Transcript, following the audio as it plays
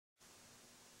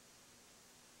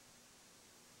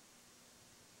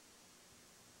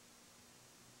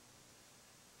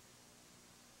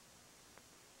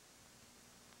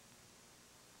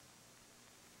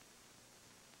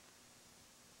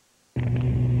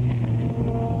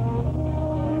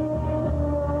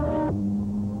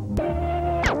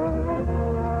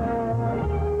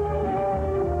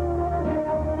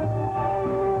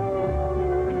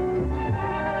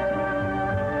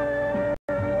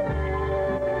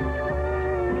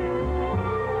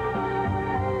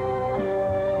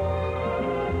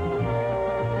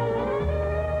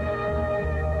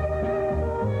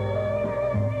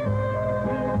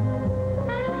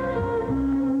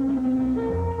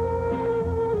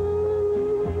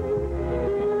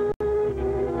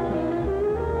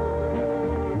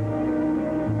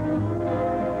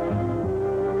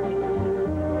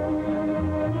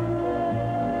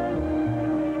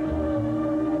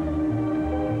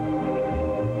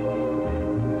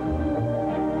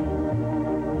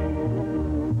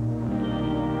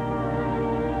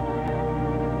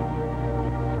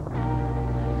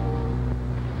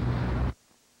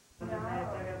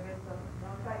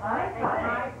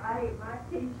ate my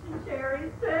quiche and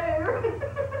cherries too.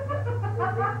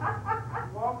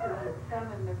 Walkers are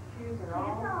selling their shoes are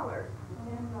all $10. $10.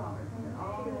 They're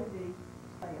all in the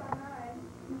sale.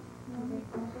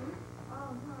 Oh,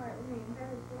 hi. That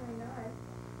is really nice.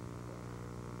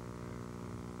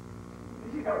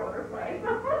 You don't want her face.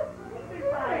 She's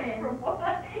fine from what?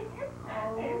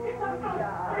 Oh,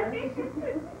 gosh.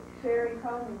 Sherry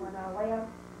told me when I left,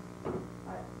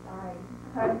 I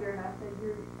hugged her and I said,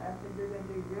 you're going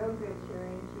to do real good,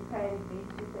 Sherry. And she patted me.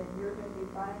 She said, you're going to be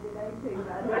fine today, too.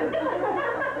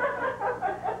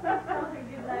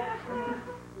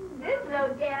 This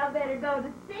little gal better go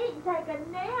to sleep and take a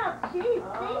nap. She's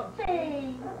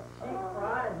sleepy. She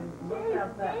cried and looked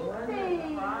out that window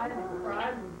and cried and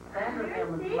cried and Sandra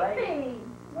was late.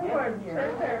 We weren't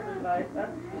here today.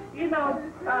 You know,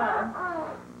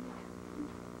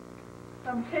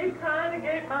 I'm keep trying to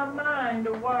get my mind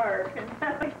to work and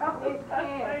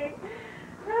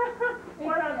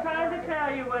what I'm trying to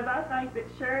tell you was I think that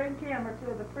Sherry and Kim are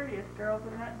two of the prettiest girls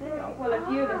in that deal. Well, if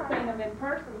you'd have seen them in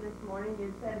person this morning,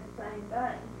 you'd said the same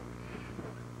thing.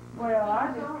 Well,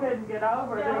 I just couldn't get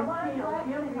over them.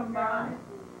 Kim combined.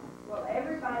 Well,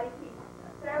 everybody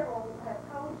several have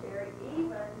told Sherry,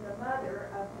 even the mother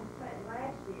of Miss Clinton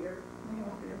last year,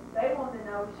 they want to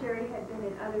know if Sherry had been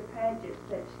in other pageants,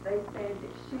 that they said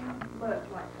that she looked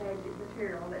like pageant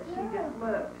material, that she just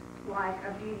looked like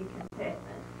a beauty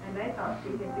contestant, and they thought she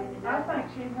had been in I other. think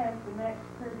she has the next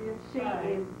prettiest She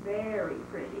face. is very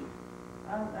pretty.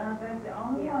 That's the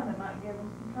only one that might give them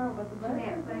some trouble, but the rest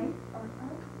Jeanette of them face. are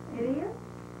great. It is?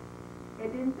 It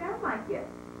didn't sound like it.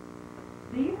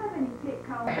 Do you have any pick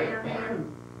combs down here?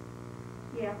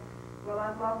 Yeah. Well,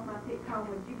 I've lost my pick comb.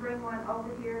 Would you bring one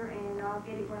over here and I'll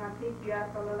get it when I pick you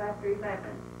up a little after 11?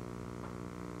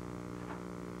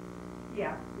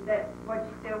 Yeah. Is that what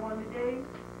you still want to do?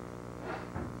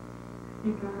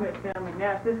 You can quit filming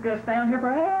now. If this goes down here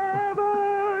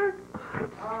forever.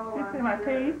 Oh, You I'm see my sure.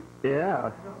 teeth?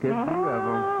 Yeah, good few of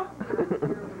them.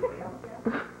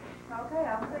 Okay,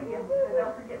 I'll see you. And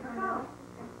don't forget my phone.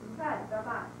 Okay,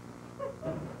 bye-bye.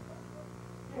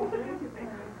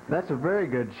 That's a very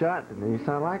good shot, Denise.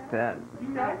 I like that. You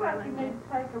know what? You need to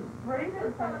take a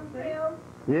breather from the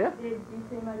Yeah. Did you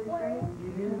see my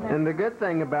screen? And the good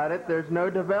thing about it, there's no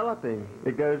developing.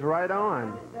 It goes right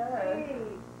on.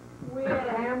 We had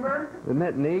Amber. Isn't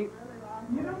that neat?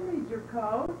 You don't need your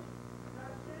coat.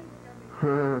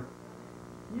 That's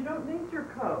You don't need your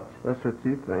coat. what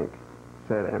you think,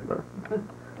 said Amber.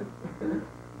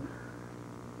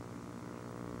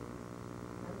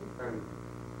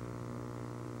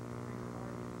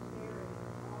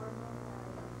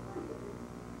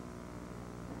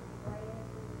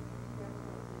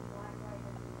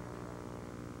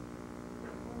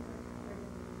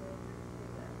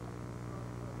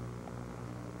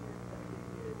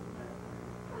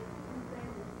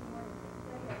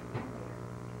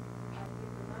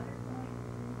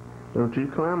 Don't you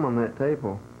climb on that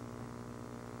table.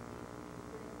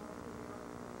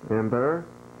 Amber?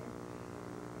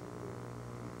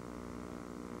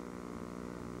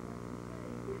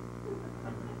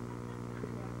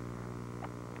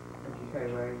 What'd you say,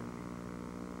 Ray?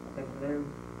 Something new?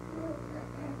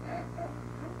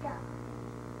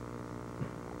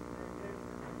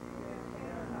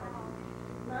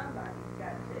 Somebody's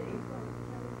got to.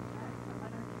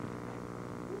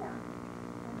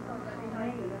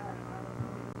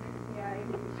 Yeah,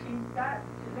 she's got,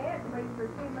 Jeanette thinks for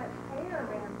too much hair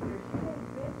around here. She needs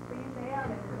this trimmed out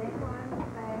and then one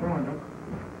back.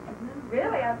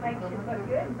 Really, I think she'd look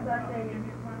good in something.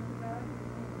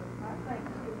 I think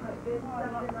she'd look good in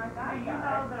something like I Do you got.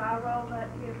 know that I rolled that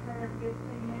kid's hair in 15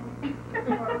 minutes?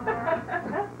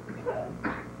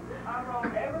 I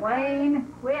rolled everything. Wayne,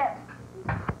 quit.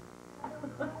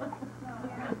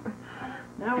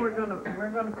 Now we're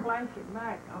gonna clank it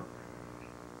back.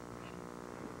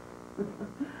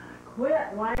 Quit,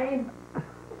 Wayne.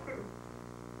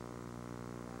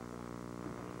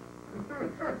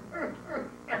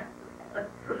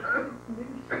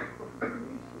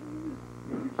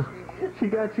 She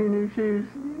got you new shoes?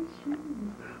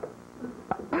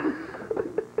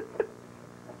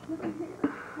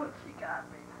 What she got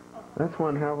me? That's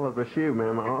one hell of a shoe,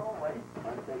 Mama.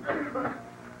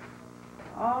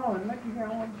 Oh, and looky here, I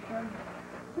want to show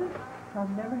you. I've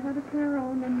never had a pair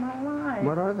on in my life.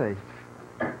 What are they?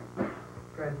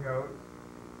 Treadmill.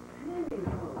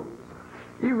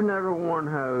 You've never worn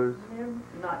hose.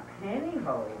 Not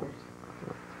pantyhose.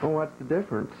 Well, what's the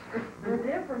difference? The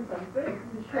difference I'm fixing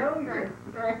to show you.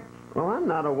 Well, I'm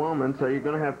not a woman, so you're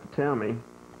going to have to tell me.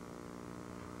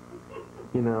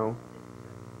 You know.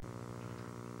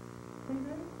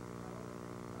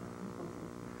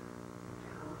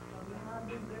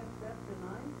 I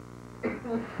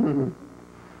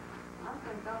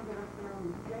think I'll get up there on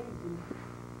the stage and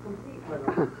compete with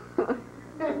them.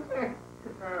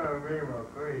 Oh, me, my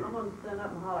face. I'm gonna stand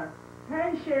up and holler, Hey,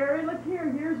 Sherry, look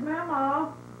here. Here's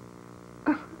Mama.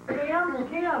 Kim,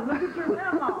 look at your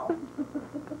memo.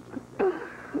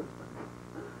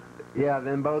 Yeah,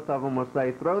 then both of them will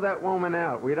say, throw that woman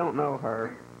out. We don't know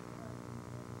her.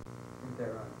 Is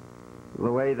that right?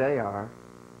 The way they are.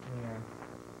 Yeah.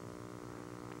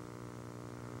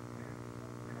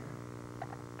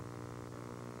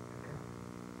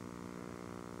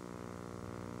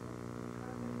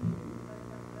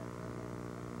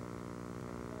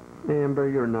 Amber,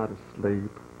 you're not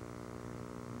asleep.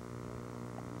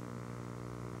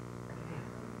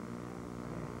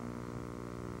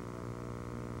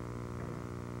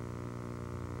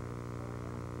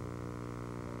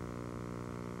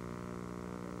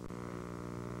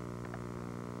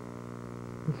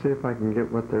 Let's see if I can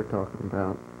get what they're talking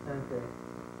about. Okay.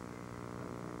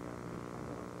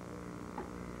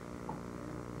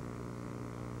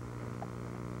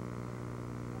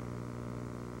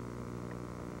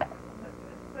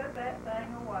 Put that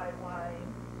thing away,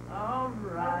 Wayne. all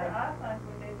right. I think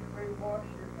we need to rewash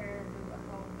your hair and do the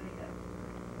whole deal.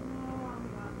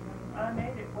 I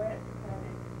need it wet to cut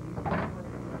it.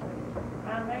 I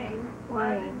mean,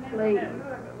 Wayne, I please. didn't know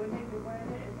that, but we need to wet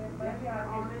it and then maybe I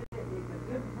can,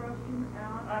 Good brushing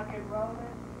out. I can roll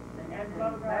it and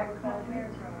blow dry with my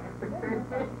hair dryer.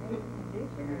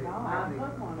 I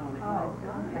put one on it. Oh,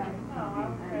 okay. No, I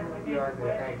said we need to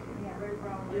wet it,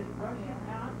 re-roll it. Just brush it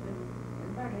out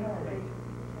and back up. I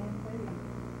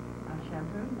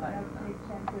shampoo like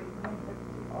shampoo,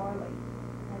 it's oily.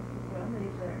 well,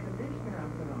 there's a conditioner I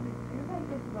put on it. You think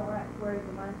this is all right to wear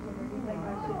the lunch, or do you think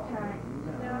I should change?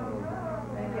 No.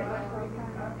 Maybe it looks like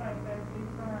I think that'd be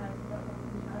fine, but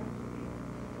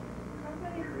how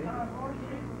many,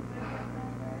 horseshoes is there in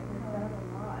there? it's not a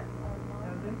lot.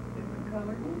 Different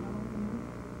colors.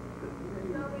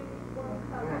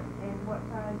 And what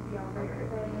size do y'all wear?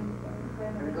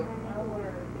 7 and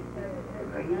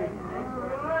a half?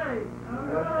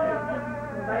 Well,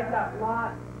 they've got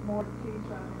lots more to choose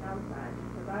from in those sizes,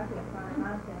 because I can't find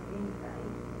myself anything.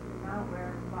 And I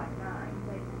wear like 9.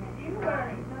 They can't. You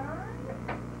wearing nine?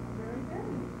 Very good.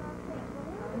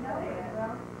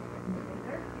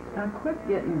 Now quit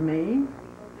getting me.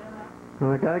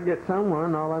 Well, I gotta get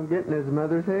someone. All I'm getting is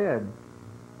mother's head.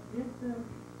 Just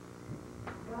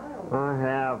I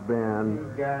have been.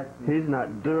 You got He's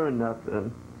not doing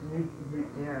nothing.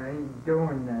 yeah, ain't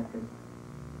doing nothing.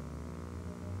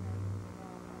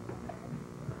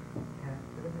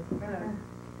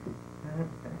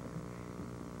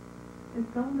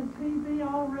 It's on the TV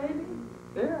already?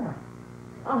 Yeah.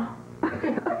 Oh.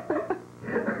 It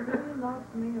really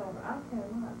knocks me over. I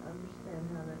cannot understand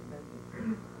how that does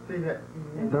See that?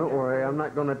 Don't worry, I'm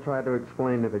not gonna try to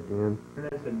explain it again.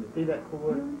 Listen, see that it.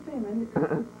 cord? You understand it?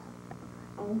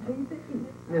 On TV.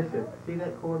 Listen, see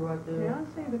that cord right there? Yeah, I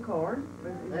see the card.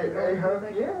 But is Hey, it hey, on Huck,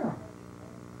 the- yeah.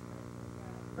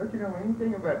 Don't you know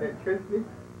anything about that, Tristy?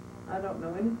 I don't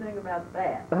know anything about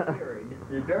that, period.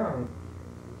 You don't.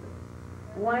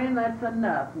 Wayne, that's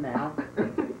enough now.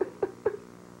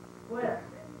 Well,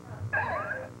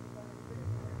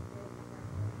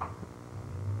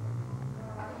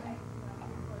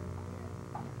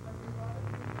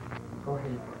 Go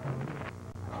ahead.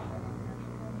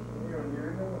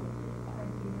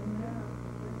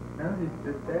 No, he's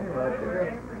just there right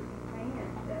there.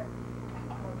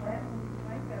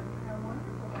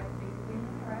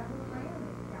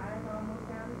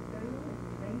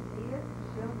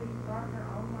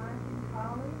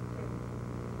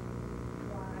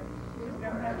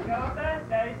 gonna have to go with that.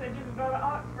 Daddy said you could go to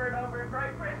Oxford over in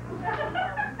Great Britain.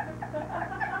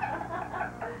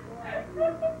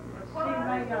 She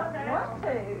may not want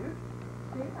to.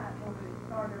 She might want to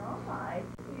start her own life.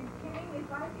 You can, if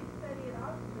I could study at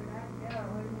Oxford, I'd go,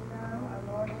 you know.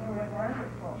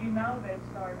 Wonderful. You know they'd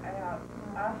start out,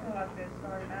 I feel like they'd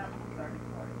start out at 30,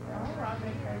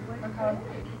 40,000. Because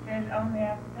and on the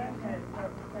application, it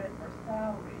said for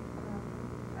salary,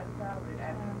 a salaried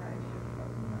application.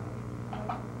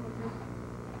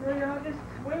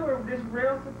 We were just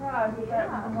real surprised that that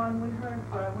was the one we heard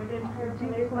from. We didn't hear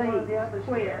from any one of the others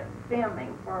Quit yet.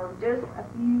 filming for just a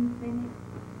few minutes.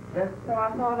 So I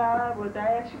thought I would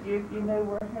ask you if you knew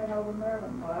where Hanover,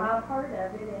 Maryland was. I've heard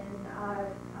of it, and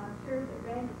I'm sure that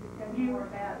Randy could tell you more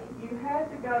about it. You had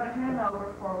to go to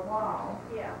Hanover for a while,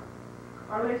 Yeah.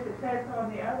 or at least it says so on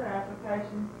the other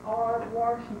applications, or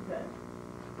Washington.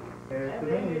 There's And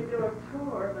the then you name. do a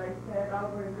tour, they said,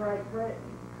 over in Great Britain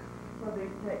for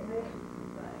these technicians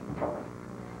and things.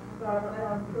 So I don't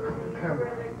know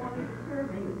where they wanted the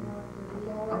turkeys.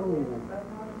 Oh.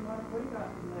 We got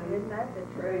to do. Isn't that the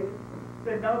truth?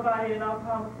 But nobody in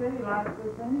Oklahoma City likes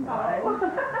this anyway. Oh.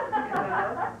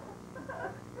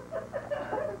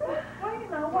 Well, you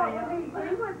know what, he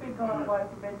would be going away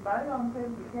from anybody on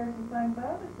people that carries the same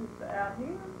boat as us out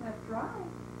here. That's right.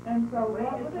 And so We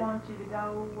what just would it? want you to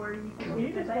go where you can.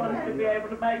 You just want us to be able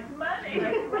to make some money.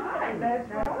 That's right. That's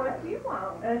That's right. what you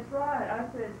want. That's right. I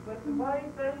said, but the way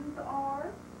things are,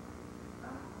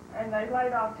 and they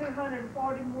laid off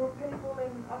 240 more people in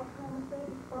Oklahoma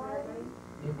City Friday.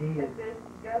 You did. With this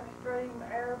Gulfstream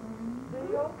Air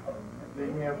deal. They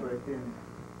have like in.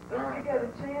 If you get a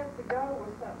chance to go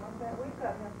or something like that, we've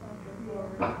got to have something for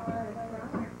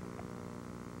it.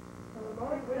 So the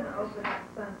Lord's gonna open up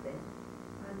something.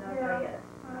 I know Yeah. that.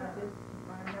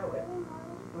 I know it.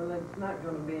 Well, it's not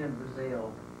gonna be in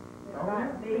Brazil, It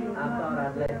might be. I thought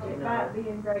I'd let you It know. might be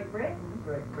in Great Britain.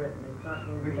 Great Britain. It's not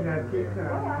gonna We be can in have kids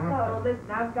Brazil. Well, I time. thought, well, listen,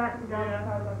 I've got to go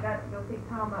because I've got to go pick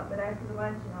Tom up, but after the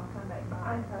luncheon, I'll come back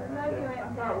by. No, you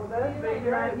ain't. Well, that'd be You ain't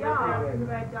great. y'all. Too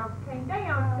bad y'all came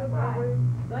down.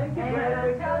 Thank you, And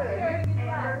Brad. tell Sherry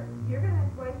goodbye. You're gonna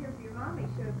have to wait here for your mommy,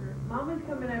 sugar. Mommy's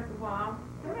coming after a while.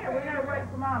 Come here, we gotta wait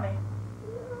for Mommy.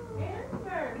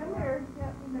 Amber, Come here,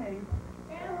 help me move.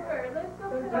 Amber, let's go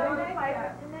Good put on day. that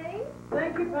paper, Denise.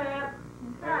 Thank you, Pat.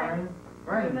 Hi.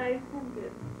 Rain. Denise, come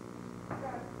get.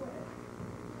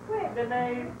 Quit.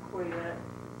 Denise, quit.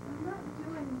 I'm not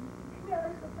doing, come here,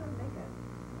 let's go put on makeup.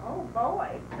 Oh,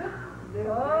 boy.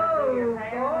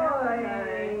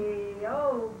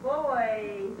 Oh, boy.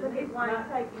 Look at Wayne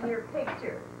taking your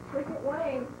picture. Look at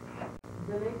Wayne.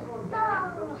 The next one,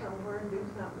 go somewhere and do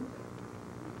something.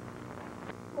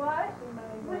 What?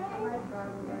 Wayne,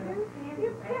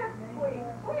 you can't quit.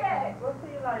 Quit. We'll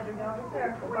see you later, y'all. Be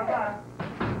careful. Bye-bye.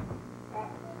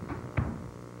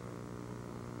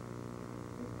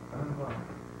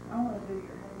 I wanna do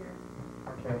your hair.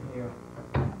 Okay, here.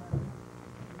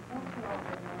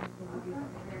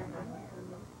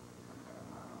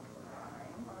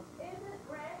 Isn't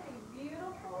Randy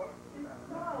beautiful? He's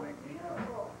so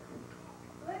beautiful.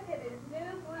 Look at his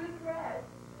new blue dress.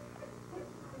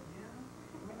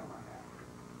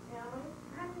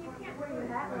 Honey, you can't wear your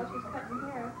hat while she's cutting your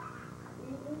hair.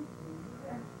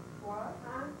 What?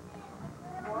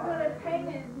 I'm gonna paint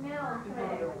his nails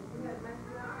today.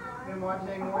 Been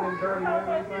watching one of them dirty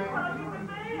movies,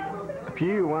 man?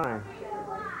 Phew, why?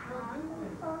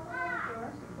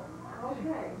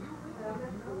 Okay. Now,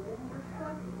 let's go get your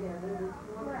stuff together. This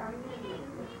one right here.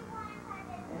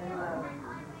 And,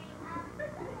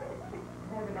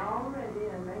 have it all ready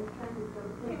and make sure it's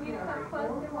gonna Can put you you come at closer,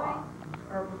 4 o'clock.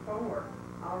 Or before.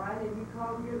 All right, and you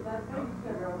call that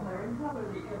babysitter over there and tell her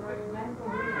that you're bringing that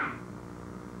one in.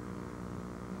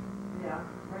 Yeah,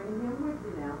 bring him with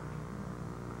you now.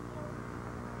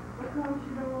 Because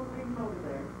you don't want to leave him over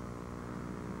there.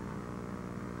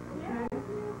 Okay?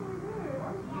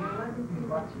 Now, let me see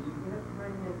what you get,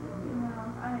 bring it with you.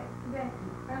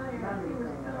 Earlier, he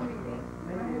was filming me.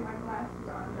 I had my glasses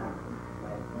on.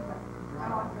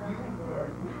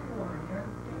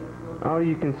 All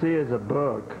you can see is a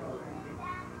book.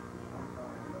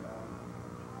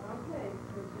 Okay,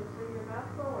 let's just see your mouth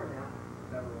forward now.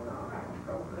 All right,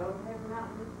 don't have him out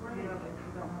in this rain.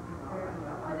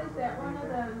 What is that, one of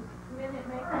those minute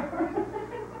makeovers?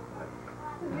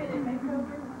 The minute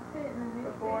makeovers fit in the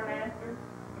newspaper. Before and after.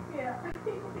 Yeah.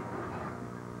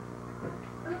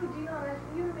 Ooh, do you know that,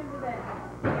 you remember that?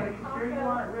 Are you sure you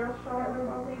want it real short or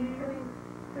what Thing, you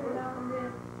put it on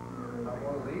this. I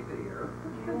want to leave it here.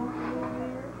 You want me to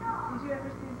wear? Did you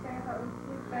ever see Sarah that was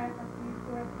look back on the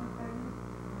collection thing?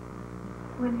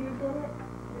 When who did it?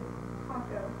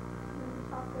 Taco. Remember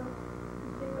Taco? You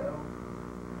see it?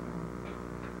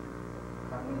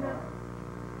 You know?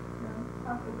 No,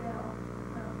 Taco Bell.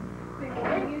 No.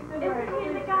 Isn't he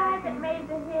the guy that made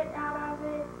the hit out of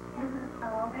it?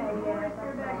 Oh, okay, yeah, that's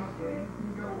right.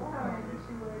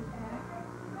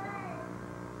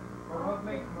 Well, what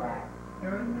makes my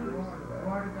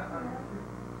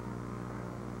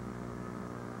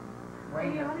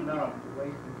Wayne is enough to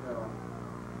waste his love.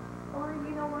 Or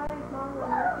you know what, it's long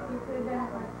enough if you put it down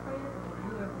like print,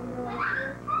 you know, like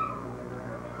this.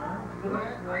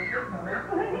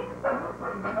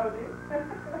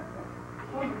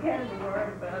 You can't be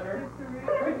worried about her.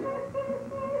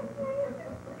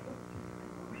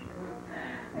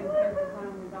 And since the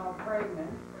time was all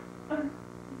pregnant.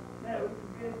 That was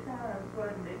a good time,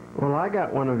 wasn't it? Well, I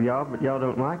got one of y'all, but y'all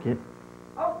don't like it.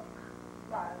 Oh,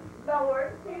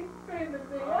 Lord, he's screaming me.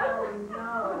 Oh,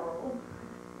 no.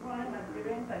 Well, I'm not doing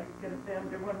anything. You could have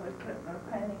filmed her when we was putting her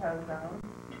pantyhose on.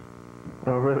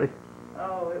 Oh, really?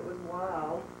 Oh, it was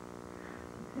wild.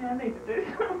 Yeah, I need to do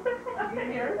something.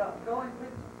 You here, go and put,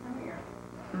 come here,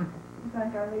 You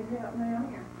think I need help now? come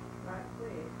here, right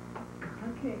quick. I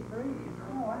can't breathe.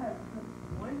 Oh, I have to.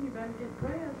 When you better get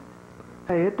dressed,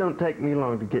 Hey, it don't take me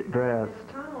long to get dressed. get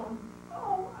a tone.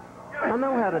 Oh, I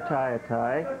know how to tie a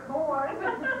tie. The cord. it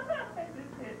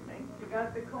just hit me. You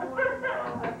got the cord?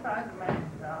 Oh, I tried to match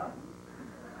it off.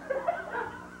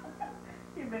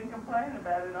 You've been complaining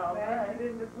about it all Match day.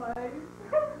 it into place.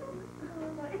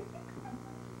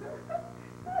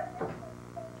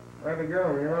 Way to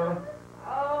go, you know?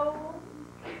 Oh.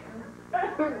 I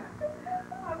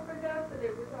forgot that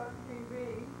it was on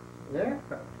TV. Yeah.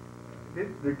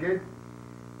 It's a good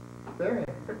thing.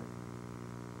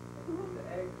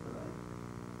 Excellent.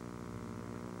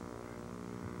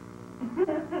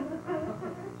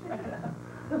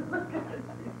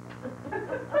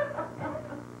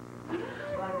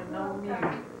 Like a no music.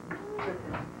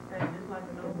 Just like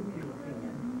a no music.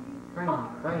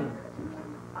 Fine.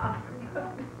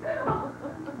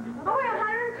 Oh, yeah,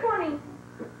 120.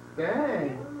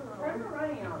 Dang. Turn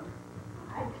around.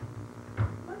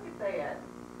 Look at that.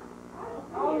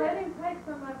 Oh, let him take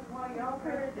some of it while y'all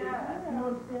paradise. You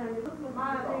don't stand, you look like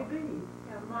Model. TV.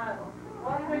 Yeah, model.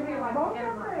 Well, maybe like Both get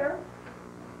up him there.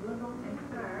 Look on this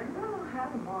side. I don't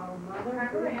have a model, Mother.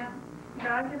 Turn around.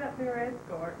 Gotta get up there,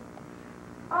 escort.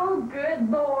 Oh, good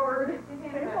Lord. Who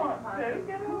wants to?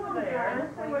 Get over there.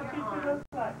 Let's see what you two look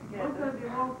like together.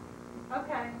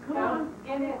 Okay, Come go on.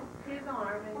 get his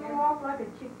arm and You you walk like a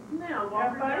chicken. now Got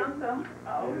walk her down. some?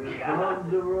 Oh,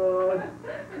 From the road.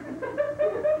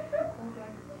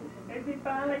 Is he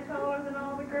finally taller than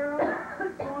all the girls?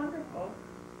 Wonderful.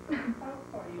 Hope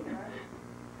for you guys.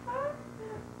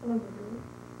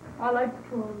 I like the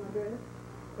color of my dress.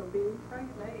 So big. Frank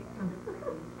Lake.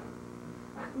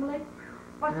 Emily,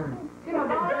 what? See my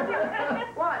bones?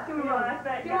 What? See my You bones? like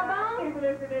that See my guy? bones? Even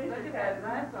if it is Look at that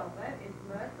muscle, that is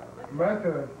muscle. Look at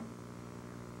Mustard.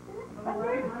 I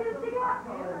think it's just a lot.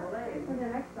 the leg. For the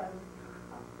next time.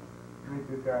 Me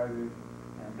too, Kazi.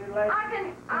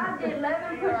 I did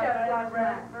 11 push-ups last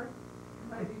night.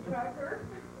 Maybe tracker.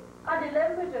 I did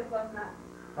 11 push-ups last night.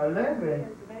 11.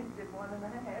 Denise did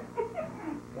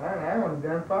 1.5. I only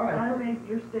done 5. I think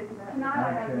you're sticking out. Tonight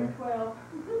I have to Okay. do 12.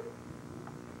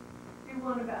 Do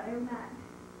one about every night.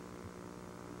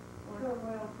 So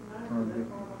well tonight.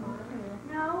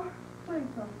 No. Please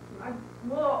don't.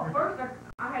 Well, first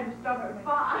I had to stop at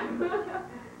 5.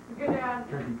 Go down,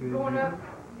 going up.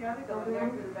 You gotta go there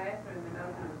to the bathroom and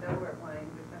open the door at Wayne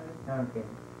because Okay.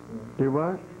 Do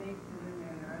what? Denise is in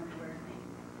there in her underwear.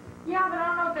 Yeah, but I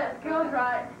don't know if that feels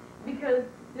right because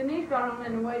Denise got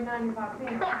them and weighed 95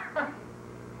 pounds.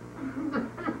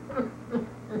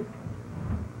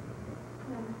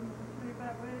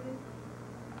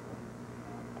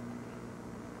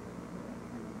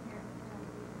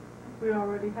 We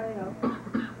already have.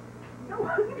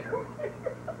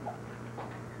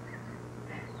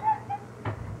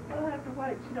 We'll have to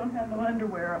wait. She don't have no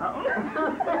underwear on.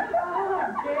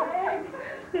 Oh,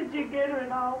 Did you get her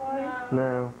in all ways?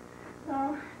 No.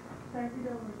 No. Thank you,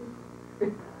 don't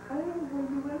I don't have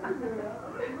no underwear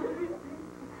on.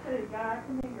 Hey, guy,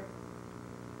 come here.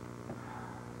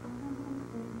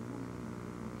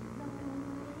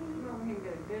 Come here,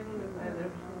 get a good one of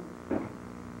feathers.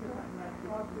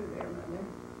 Walk through there, Mother.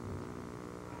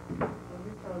 Hold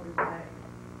your shoulders back.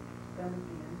 Down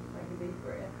again. Take a deep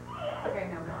breath. Okay,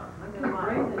 now, Mom. I'm gonna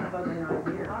breathe this for the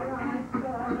idea. All right, so I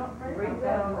don't breathe. Breathe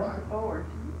that on the support.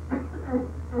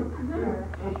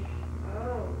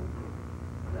 Oh,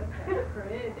 look how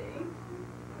pretty.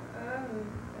 Oh.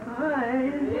 Hi.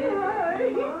 Hi.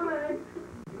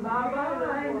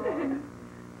 Bye-bye.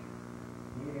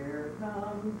 Here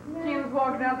comes She was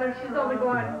walking out there, she's only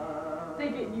going,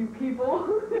 thinking you people.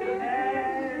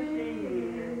 There she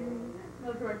is.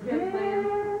 That's where kids land.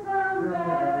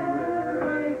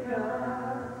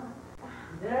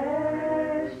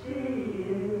 There she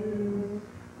is,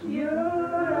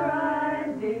 your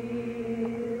ideal.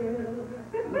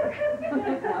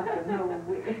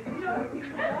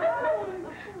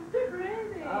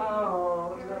 Pretty.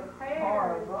 Oh, Your that's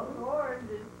hair is horrible.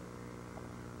 gorgeous.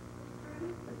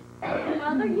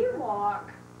 Mother, you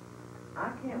walk.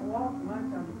 I can't walk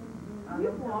much.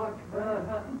 You walk.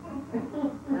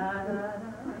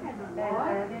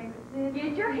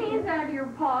 Get your hands out of your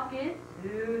pockets.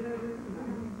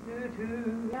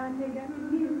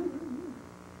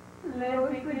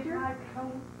 Let me put your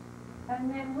coat, and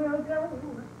then we'll go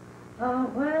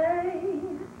away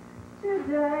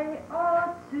today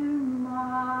or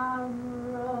tomorrow.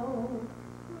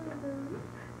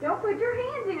 Don't put your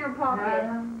hands in your pocket.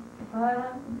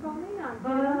 Call me on.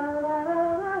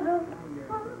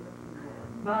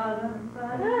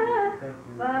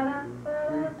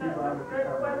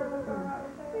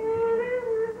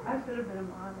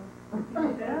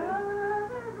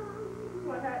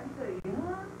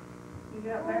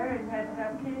 got married and had to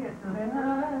have kids, and then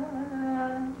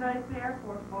chased the Air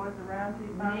Force boys around till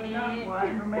he finally got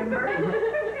one, remember?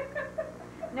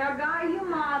 Now, Guy, you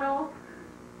model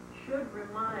should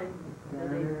remind me.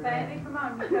 Fanny, come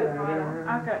on, you go model.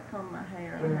 I've got to comb my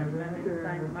hair. I haven't done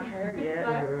anything to my hair yet.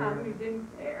 Last time you didn't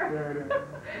care.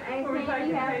 Ain't We're saying taking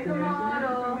you have to pictures.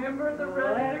 model. Remember the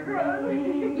red rose?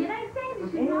 You ain't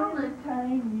saying she's modeling.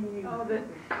 Entertain you. Oh, this is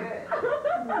good.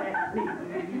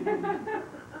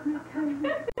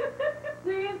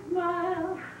 See you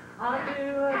smile. I'll do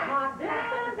a hot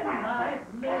dance tonight,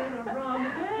 little rum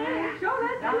dance. Show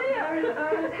that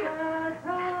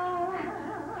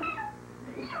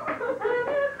And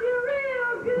if you're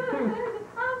real good,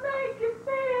 I'll make you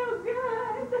feel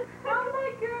good. I'll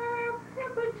make your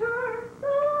temperature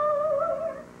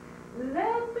soar.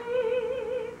 Let me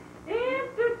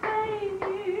entertain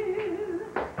you,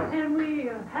 and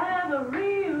we'll have a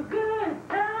real good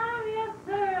time, yes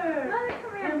sir. Mother,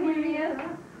 come here, And Phineas.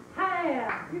 we'll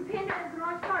have Your pen is the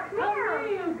wrong part. Come a here.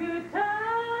 real good time.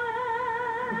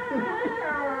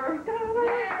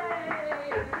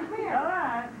 Come here. All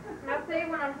right. Now see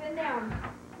when I'm sitting down.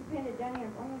 You pin it down here.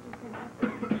 I want you to pin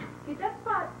it. Get that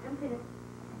spot and pin it.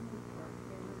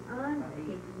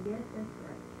 Unpin. Yes, that's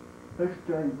right. Look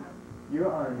straight.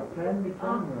 You're on a family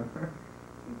camera.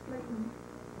 You're flicking.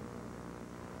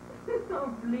 Oh,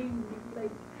 please, you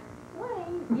flick.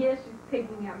 Wait. Yes, she's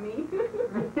picking at me.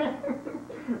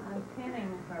 I'm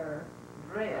pinning her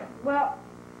dress. Well,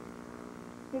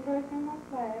 you're going to my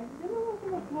flag. You know what's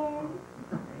in the flag?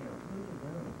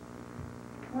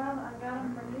 Well, I got them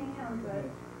for him, but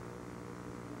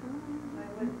they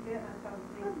wouldn't fit. I told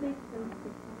I'll him. leave them.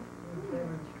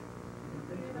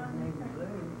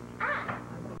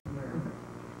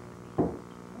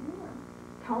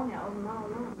 Toenails and all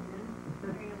that.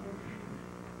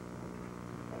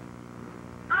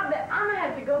 I bet I'm gonna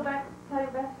have to go back to play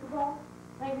basketball.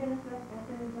 Thank goodness basketball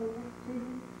is over.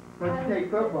 Why don't you take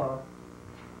football?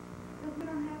 We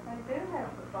don't have, they do have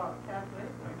football Catholic.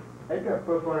 They got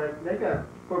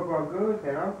football girls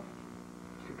now.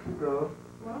 Girls.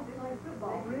 Well, they play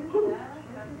football. Really?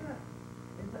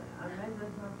 Maybe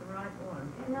that's not the right one.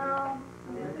 No.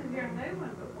 This is your new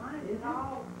one, but why is it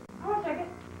all? Hold on a second.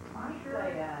 I'm sure.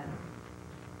 Say,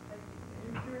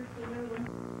 It's sure it's the new one.